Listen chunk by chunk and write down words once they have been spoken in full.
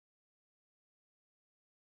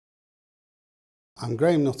I'm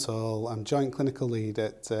Graham Nuttall, I'm Joint Clinical Lead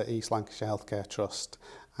at East Lancashire Healthcare Trust,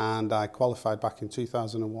 and I qualified back in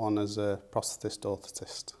 2001 as a prosthetist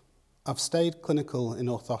orthotist. I've stayed clinical in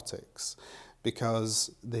orthotics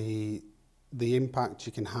because the impact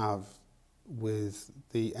you can have with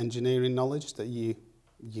the engineering knowledge that you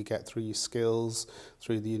get through your skills,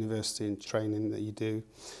 through the university and training that you do,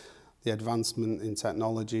 the advancement in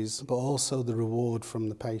technologies, but also the reward from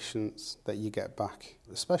the patients that you get back,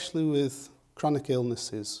 especially with chronic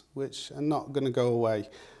illnesses, which are not going to go away,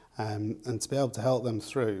 and to be able to help them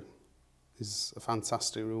through is a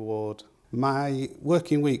fantastic reward. My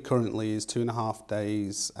working week currently is 2.5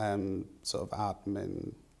 days sort of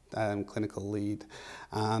admin, clinical lead,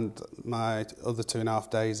 and my other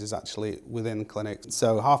 2.5 days is actually within clinic.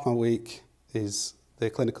 So half my week is the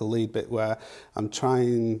clinical lead bit, where I'm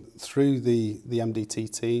trying through the MDT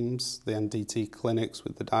teams, the MDT clinics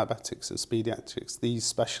with the diabetics and paediatrics, these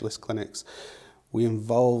specialist clinics, we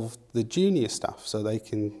involve the junior staff so they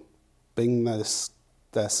can bring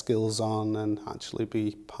their skills on and actually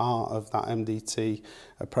be part of that MDT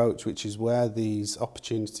approach, which is where these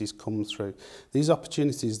opportunities come through. These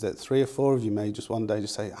opportunities that 3 or 4 of you may just one day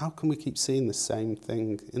just say, how can we keep seeing the same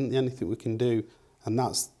thing? Isn't there anything we can do? And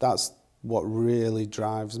that's what really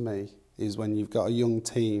drives me, is when you've got a young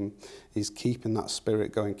team, is keeping that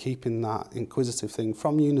spirit going, keeping that inquisitive thing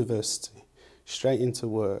from university straight into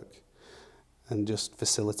work and just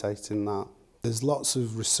facilitating that. There's lots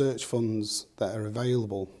of research funds that are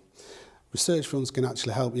available. Research funds can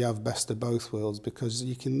actually help you have best of both worlds, because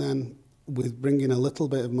you can then, with bringing a little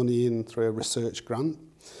bit of money in through a research grant,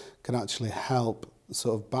 can actually help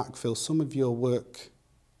sort of backfill some of your work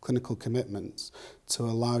clinical commitments to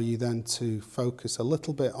allow you then to focus a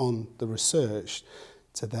little bit on the research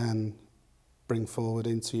to then bring forward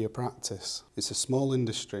into your practice. It's a small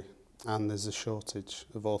industry and there's a shortage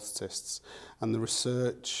of orthotists, and the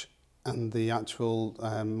research and the actual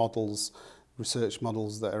research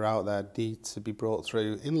models that are out there need to be brought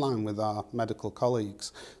through in line with our medical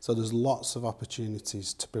colleagues. So there's lots of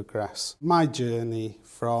opportunities to progress. My journey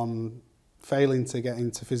from failing to get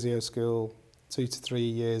into physio school, 2 to 3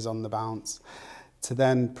 years on the bounce, to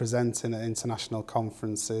then presenting at international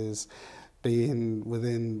conferences, being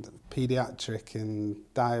within paediatric and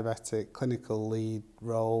diabetic clinical lead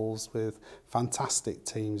roles with fantastic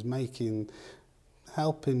teams,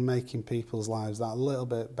 helping making people's lives that little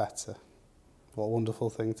bit better. What a wonderful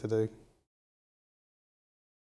thing to do.